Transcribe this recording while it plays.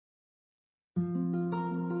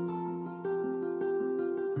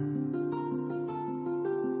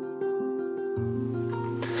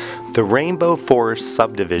The Rainbow Forest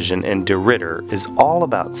Subdivision in DeRidder is all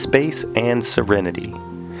about space and serenity.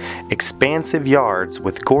 Expansive yards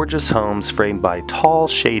with gorgeous homes framed by tall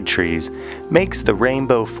shade trees makes the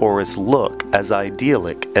Rainbow Forest look as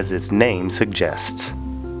idyllic as its name suggests.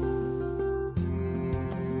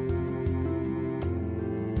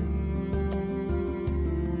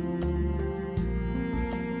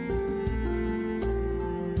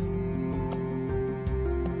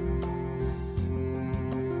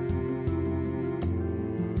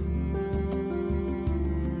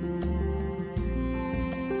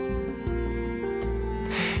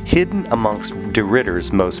 Hidden amongst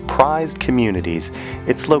DeRidder's most prized communities,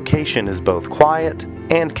 its location is both quiet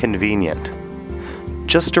and convenient.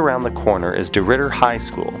 Just around the corner is DeRidder High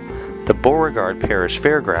School, the Beauregard Parish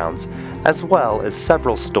Fairgrounds, as well as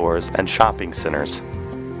several stores and shopping centers.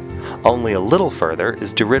 Only a little further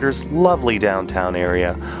is DeRidder's lovely downtown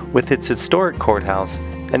area with its historic courthouse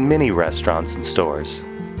and many restaurants and stores.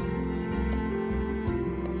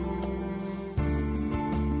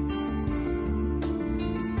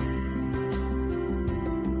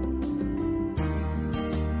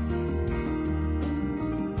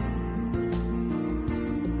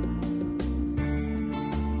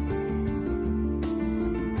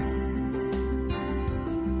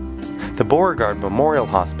 The Beauregard Memorial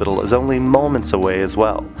Hospital is only moments away as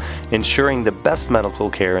well, ensuring the best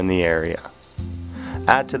medical care in the area.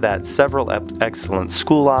 Add to that several excellent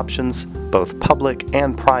school options, both public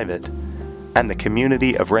and private, and the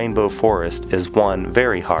community of Rainbow Forest is one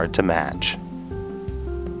very hard to match.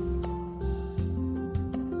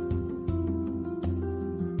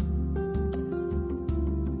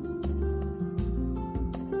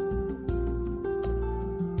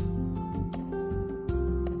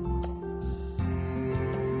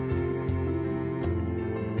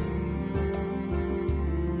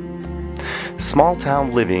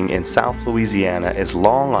 Small-town living in South Louisiana is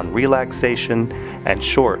long on relaxation and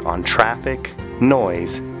short on traffic,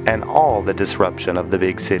 noise, and all the disruption of the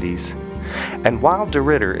big cities. And while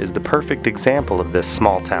DeRidder is the perfect example of this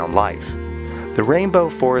small-town life, the Rainbow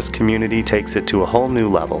Forest community takes it to a whole new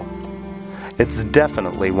level. It's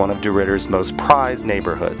definitely one of DeRidder's most prized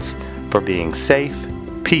neighborhoods for being safe,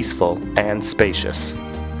 peaceful, and spacious.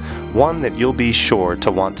 One that you'll be sure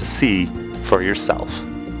to want to see for yourself.